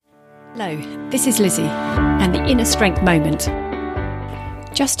Hello, this is Lizzie and the Inner Strength Moment.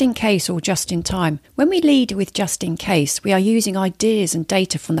 Just in case or just in time. When we lead with just in case, we are using ideas and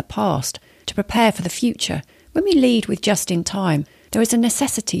data from the past to prepare for the future. When we lead with just in time, there is a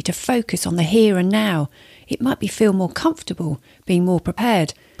necessity to focus on the here and now. It might feel more comfortable being more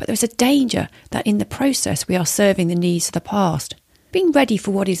prepared, but there is a danger that in the process we are serving the needs of the past. Being ready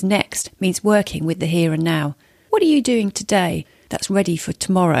for what is next means working with the here and now. What are you doing today that's ready for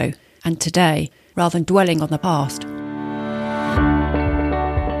tomorrow and today, rather than dwelling on the past?